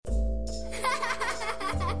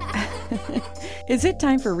Is it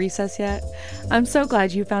time for recess yet? I'm so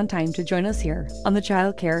glad you found time to join us here on the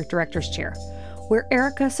Child Care Director's Chair, where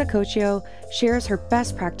Erica Sacoccio shares her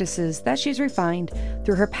best practices that she's refined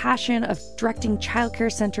through her passion of directing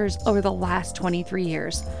childcare centers over the last 23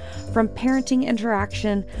 years. From parenting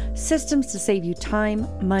interaction, systems to save you time,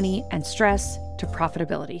 money, and stress, to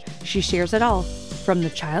profitability. She shares it all from the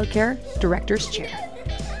Child Care Director's Chair.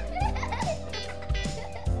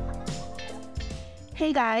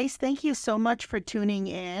 Hey guys, thank you so much for tuning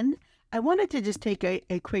in. I wanted to just take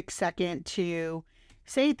a quick second to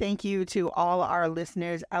say thank you to all our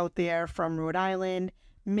listeners out there from Rhode Island,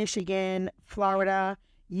 Michigan, Florida,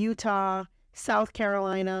 Utah, South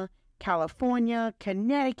Carolina, California,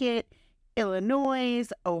 Connecticut, Illinois,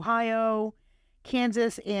 Ohio,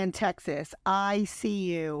 Kansas, and Texas. I see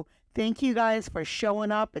you. Thank you guys for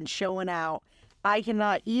showing up and showing out. I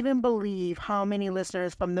cannot even believe how many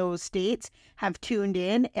listeners from those states have tuned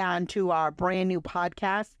in and to our brand new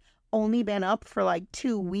podcast. Only been up for like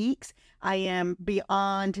 2 weeks. I am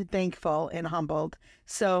beyond thankful and humbled.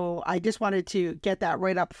 So I just wanted to get that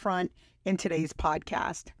right up front in today's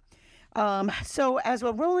podcast. So as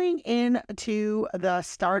we're rolling into the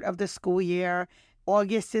start of the school year,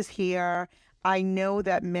 August is here. I know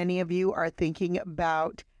that many of you are thinking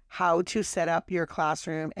about how to set up your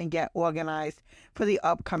classroom and get organized for the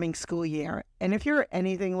upcoming school year. And if you're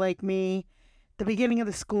anything like me, the beginning of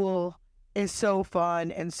the school is so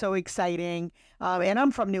fun and so exciting. And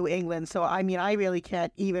I'm from New England, so I really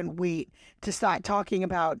can't even wait to start talking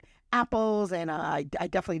about apples. And I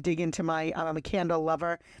definitely dig into I'm a candle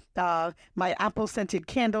lover. My apple scented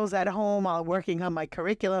candles at home, working on my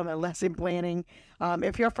curriculum and lesson planning.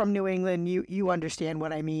 If you're from New England, you understand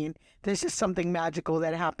what I mean. There's just something magical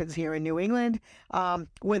that happens here in New England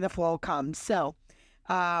when the fall comes. So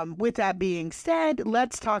with that being said,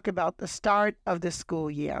 let's talk about the start of the school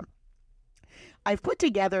year. I've put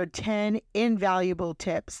together 10 invaluable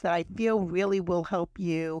tips that I feel really will help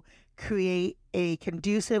you create a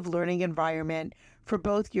conducive learning environment for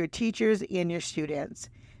both your teachers and your students.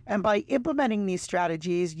 And by implementing these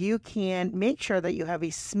strategies, you can make sure that you have a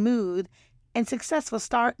smooth and successful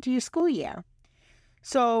start to your school year.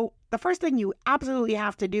 So the first thing you absolutely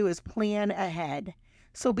have to do is plan ahead.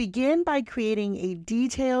 So begin by creating a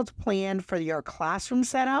detailed plan for your classroom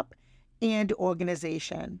setup and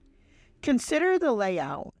organization. Consider the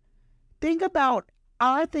layout. Think about,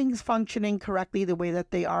 are things functioning correctly the way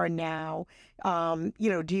that they are now? Do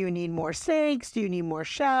you need more sinks? Do you need more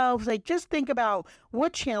shelves? Just think about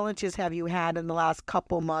what challenges have you had in the last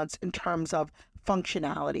couple months in terms of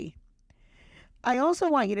functionality. I also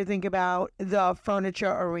want you to think about the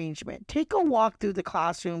furniture arrangement. Take a walk through the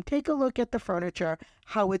classroom. Take a look at the furniture,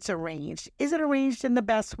 how it's arranged. Is it arranged in the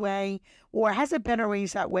best way, or has it been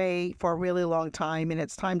arranged that way for a really long time and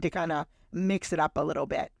it's time to kind of mix it up a little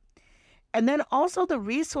bit? And then also the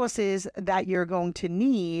resources that you're going to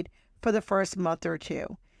need for the first month or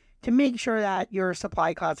two to make sure that your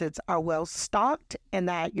supply closets are well stocked and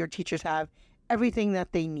that your teachers have everything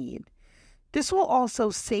that they need. This will also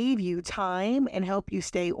save you time and help you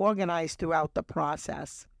stay organized throughout the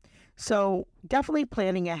process. So definitely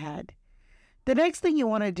planning ahead. The next thing you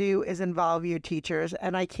want to do is involve your teachers.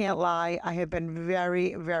 And I can't lie, I have been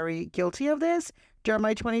very, very guilty of this during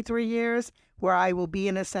my 23 years, where I will be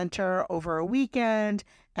in a center over a weekend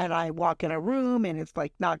and I walk in a room and it's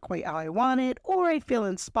not quite how I want it, or I feel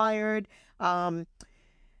inspired.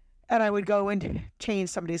 And I would go and change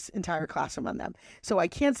somebody's entire classroom on them. So I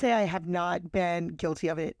can't say I have not been guilty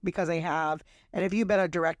of it, because I have. And if you've been a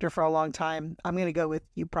director for a long time, I'm going to go with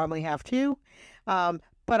you probably have too. But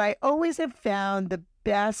I always have found the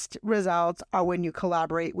best results are when you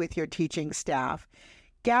collaborate with your teaching staff.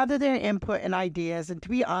 Gather their input and ideas. And to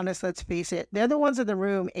be honest, let's face it, they're the ones in the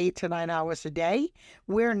room 8 to 9 hours a day.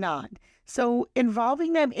 We're not. So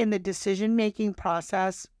involving them in the decision-making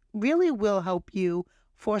process really will help you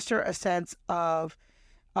foster a sense of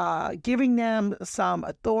giving them some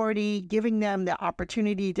authority, giving them the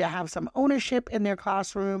opportunity to have some ownership in their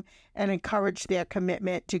classroom, and encourage their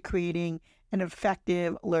commitment to creating an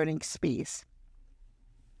effective learning space.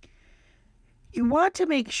 You want to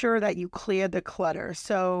make sure that you clear the clutter.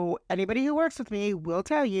 So anybody who works with me will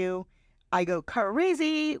tell you I go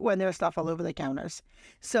crazy when there's stuff all over the counters.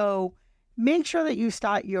 So make sure that you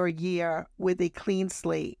start your year with a clean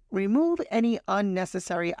slate. Remove any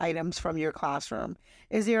unnecessary items from your classroom.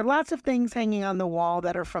 Is there lots of things hanging on the wall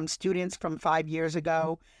that are from students from 5 years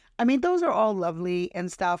ago? Those are all lovely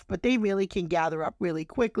and stuff, but they really can gather up really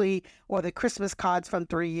quickly. Or the Christmas cards from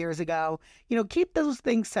 3 years ago. Keep those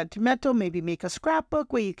things sentimental. Maybe make a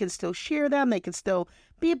scrapbook where you can still share them. They can still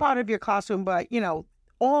be a part of your classroom, but,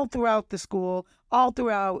 all throughout the school, all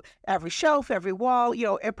throughout every shelf, every wall.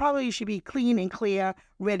 It probably should be clean and clear,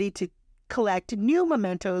 ready to collect new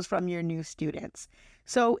mementos from your new students.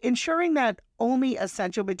 So ensuring that only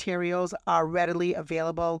essential materials are readily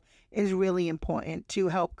available is really important to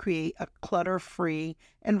help create a clutter-free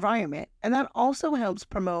environment. And that also helps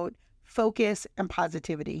promote focus and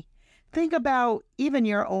positivity. Think about even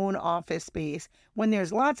your own office space when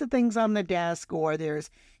there's lots of things on the desk, or there's,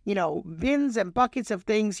 bins and buckets of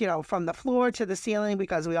things, from the floor to the ceiling,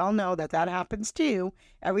 because we all know that happens too.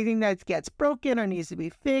 Everything that gets broken or needs to be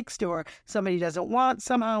fixed or somebody doesn't want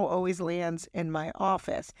somehow always lands in my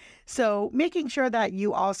office. So making sure that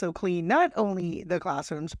you also clean not only the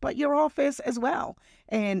classrooms, but your office as well.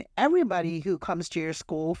 And everybody who comes to your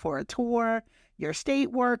school for a tour, your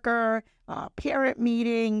state worker, parent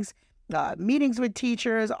meetings, meetings with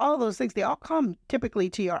teachers, all those things, they all come typically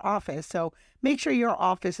to your office. So make sure your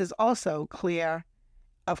office is also clear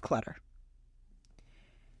of clutter.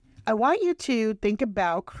 I want you to think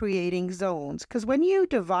about creating zones, because when you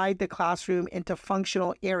divide the classroom into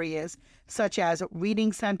functional areas, such as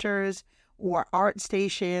reading centers or art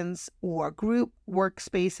stations or group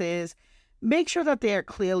workspaces, make sure that they are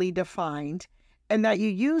clearly defined and that you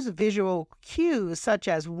use visual cues such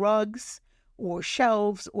as rugs or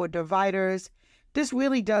shelves or dividers. This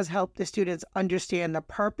really does help the students understand the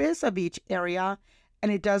purpose of each area,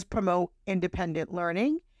 and it does promote independent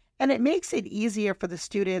learning, and it makes it easier for the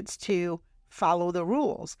students to follow the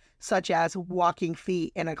rules, such as walking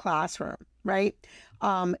feet in a classroom, right?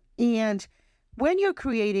 And when you're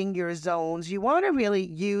creating your zones, you want to really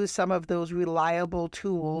use some of those reliable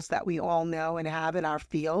tools that we all know and have in our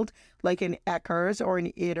field, like an Eckers or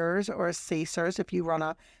an ITERS or a SACERS if you run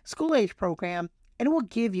a school-age program, and it will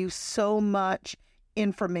give you so much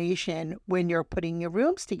information when you're putting your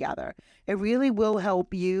rooms together. It really will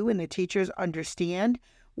help you and the teachers understand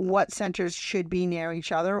what centers should be near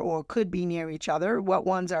each other or could be near each other, what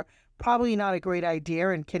ones are probably not a great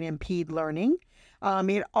idea and can impede learning.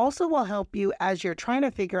 It also will help you as you're trying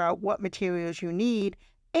to figure out what materials you need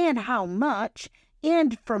and how much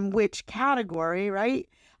and from which category, right?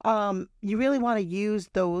 You really want to use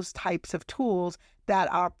those types of tools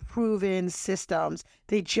that are proven systems.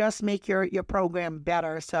 They just make your program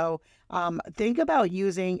better. So think about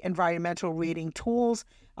using environmental reading tools,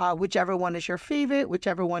 whichever one is your favorite,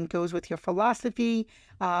 whichever one goes with your philosophy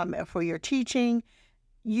for your teaching.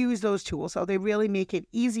 Use those tools. So they really make it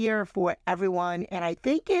easier for everyone. And I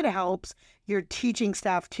think it helps your teaching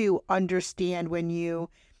staff to understand when you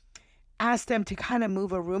ask them to kind of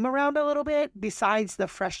move a room around a little bit, besides the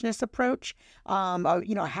freshness approach,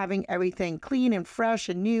 having everything clean and fresh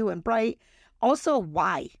and new and bright. Also,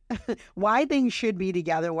 why things should be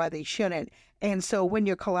together, why they shouldn't. And so when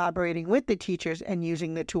you're collaborating with the teachers and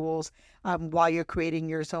using the tools while you're creating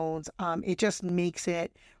your zones, it just makes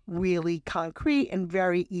it really concrete and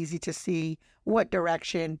very easy to see what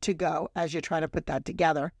direction to go as you're trying to put that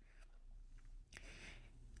together.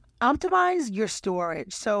 Optimize your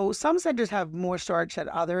storage. So some centers have more storage than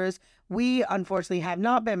others. We unfortunately have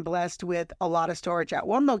not been blessed with a lot of storage at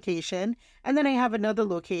one location. And then I have another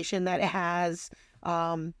location that has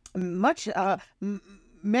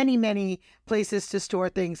many places to store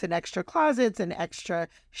things, and extra closets and extra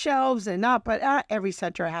shelves and not, but every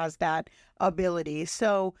center has that ability.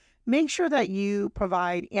 So make sure that you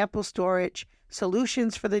provide ample storage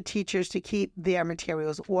solutions for the teachers to keep their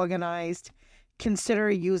materials organized. Consider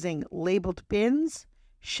using labeled bins,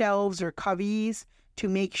 shelves, or cubbies to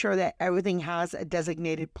make sure that everything has a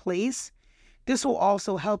designated place. This will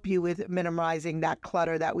also help you with minimizing that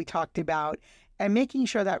clutter that we talked about and making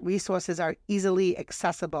sure that resources are easily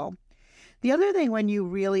accessible. The other thing, when you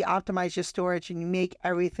really optimize your storage and you make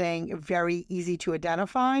everything very easy to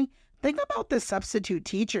identify, think about the substitute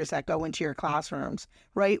teachers that go into your classrooms,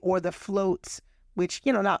 right? Or the floats, which,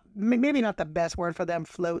 maybe not the best word for them,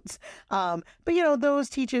 floats. But, those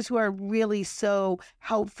teachers who are really so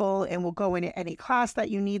helpful and will go into any class that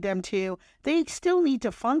you need them to, they still need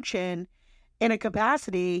to function in a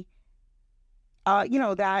capacity,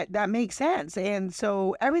 that makes sense. And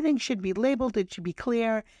so everything should be labeled. It should be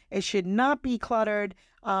clear. It should not be cluttered.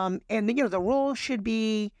 And, the role should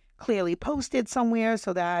be clearly posted somewhere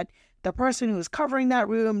so that the person who is covering that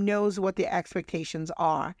room knows what the expectations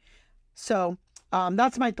are. So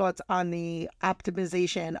that's my thoughts on the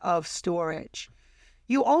optimization of storage.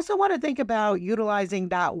 You also want to think about utilizing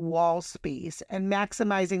that wall space and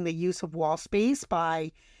maximizing the use of wall space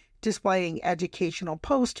by displaying educational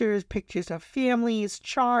posters, pictures of families,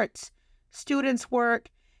 charts, students' work,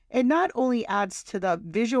 It not only adds to the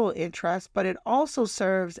visual interest, but it also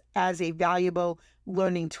serves as a valuable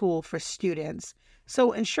learning tool for students.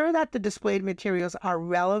 So ensure that the displayed materials are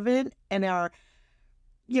relevant and are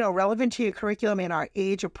relevant to your curriculum and are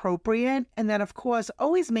age appropriate. And then, of course,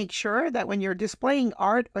 always make sure that when you're displaying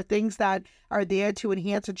art or things that are there to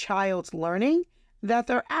enhance a child's learning, that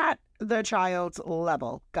they're at the child's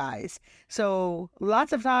level, guys. So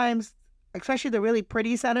lots of times, especially the really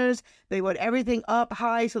pretty centers, they want everything up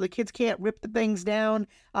high so the kids can't rip the things down.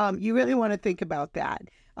 You really want to think about that.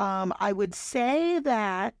 I would say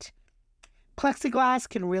that plexiglass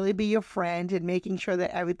can really be your friend in making sure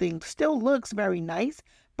that everything still looks very nice,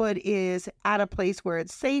 but is at a place where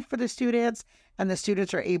it's safe for the students and the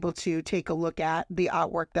students are able to take a look at the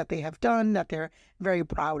artwork that they have done that they're very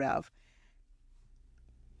proud of.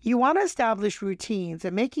 You want to establish routines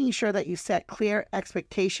and making sure that you set clear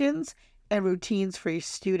expectations and routines for your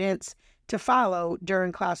students to follow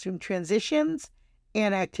during classroom transitions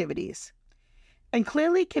and activities. And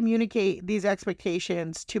clearly communicate these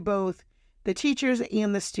expectations to both the teachers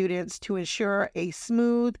and the students to ensure a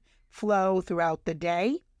smooth flow throughout the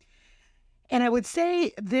day. And I would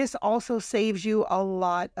say this also saves you a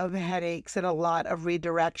lot of headaches and a lot of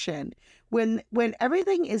redirection. When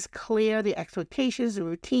everything is clear, the expectations, the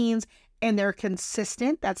routines, and they're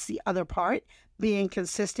consistent, that's the other part, being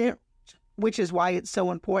consistent, which is why it's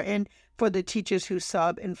so important for the teachers who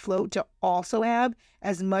sub and float to also have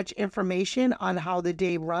as much information on how the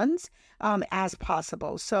day runs as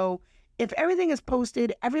possible. So if everything is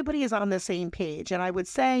posted, everybody is on the same page. And I would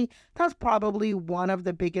say that's probably one of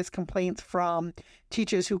the biggest complaints from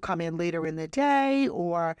teachers who come in later in the day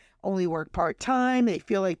or only work part-time. They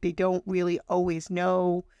feel like they don't really always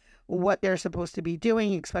know what they're supposed to be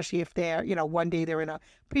doing, especially if they're, one day they're in a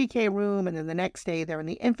pre-K room and then the next day they're in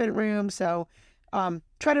the infant room. So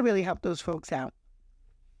try to really help those folks out.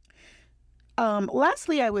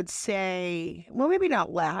 Lastly, I would say, well, maybe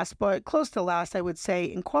not last, but close to last, I would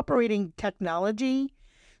say incorporating technology.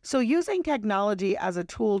 So using technology as a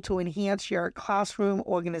tool to enhance your classroom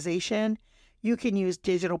organization. You can use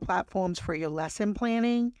digital platforms for your lesson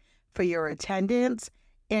planning, for your attendance,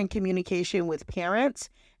 and communication with parents.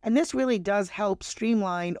 And this really does help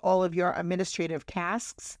streamline all of your administrative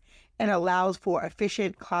tasks and allows for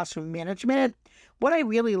efficient classroom management. What I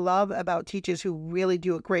really love about teachers who really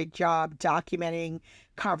do a great job documenting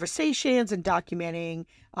conversations and documenting,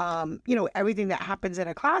 everything that happens in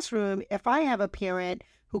a classroom. If I have a parent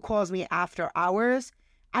who calls me after hours,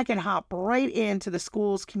 I can hop right into the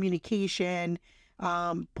school's communication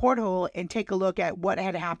porthole and take a look at what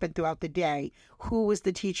had happened throughout the day. Who was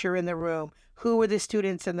the teacher in the room? Who were the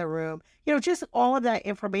students in the room? Just all of that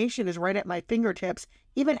information is right at my fingertips,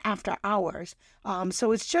 even after hours.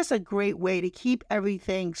 So it's just a great way to keep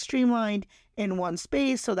everything streamlined in one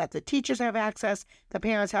space so that the teachers have access, the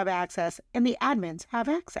parents have access, and the admins have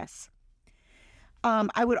access.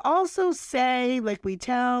 I would also say, like we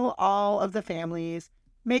tell all of the families,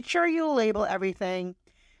 make sure you label everything.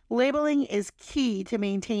 Labeling is key to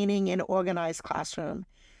maintaining an organized classroom.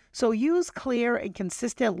 So use clear and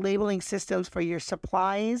consistent labeling systems for your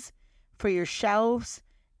supplies, for your shelves,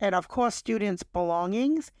 and of course, students'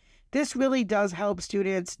 belongings. This really does help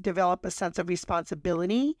students develop a sense of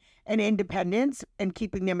responsibility and independence in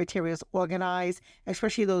keeping their materials organized,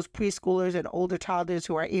 especially those preschoolers and older toddlers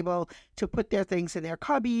who are able to put their things in their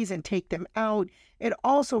cubbies and take them out. It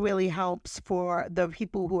also really helps for the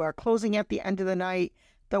people who are closing at the end of the night.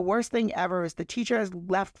 The worst thing ever is the teacher has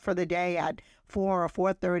left for the day at 4 or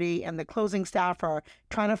 4:30, and the closing staff are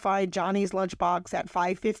trying to find Johnny's lunchbox at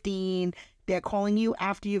 5:15. They're calling you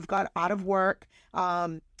after you've got out of work,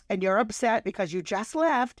 and you're upset because you just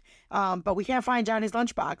left, but we can't find Johnny's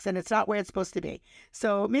lunchbox, and it's not where it's supposed to be.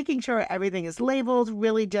 So making sure everything is labeled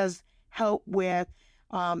really does help with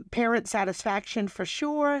parent satisfaction for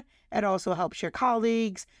sure. It also helps your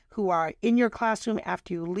colleagues who are in your classroom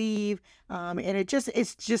after you leave. And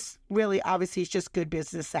it's just really, obviously, it's just good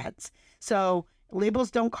business sense. So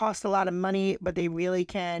labels don't cost a lot of money, but they really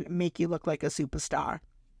can make you look like a superstar.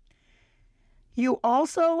 You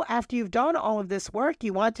also, after you've done all of this work,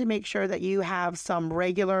 you want to make sure that you have some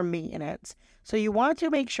regular maintenance. So you want to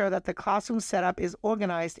make sure that the classroom setup is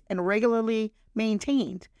organized and regularly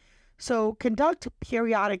maintained. So conduct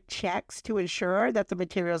periodic checks to ensure that the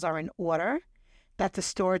materials are in order, that the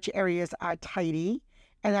storage areas are tidy,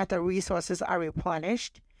 and that the resources are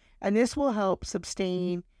replenished. And this will help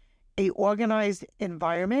sustain a organized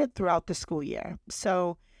environment throughout the school year.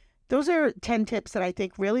 So those are 10 tips that I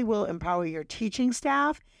think really will empower your teaching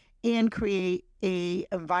staff and create an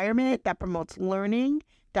environment that promotes learning,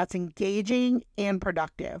 that's engaging and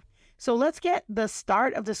productive. So let's get the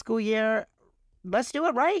start of the school year. Let's do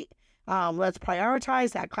it right. Let's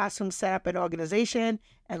prioritize that classroom setup and organization,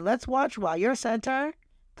 and let's watch while your center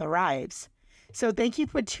thrives. So thank you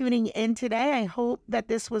for tuning in today. I hope that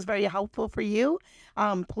this was very helpful for you.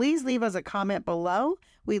 Please leave us a comment below.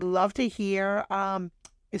 We'd love to hear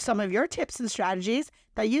some of your tips and strategies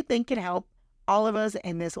that you think can help all of us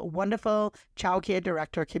in this wonderful childcare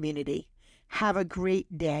director community. Have a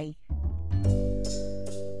great day.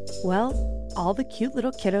 Well, all the cute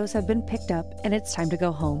little kiddos have been picked up and it's time to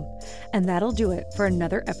go home. And that'll do it for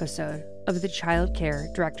another episode of the Child Care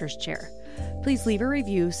Director's Chair. Please leave a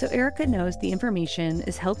review so Erica knows the information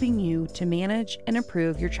is helping you to manage and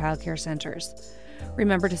improve your childcare centers.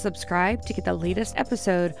 Remember to subscribe to get the latest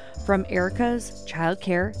episode from Erica's Child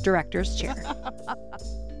Care Director's Chair.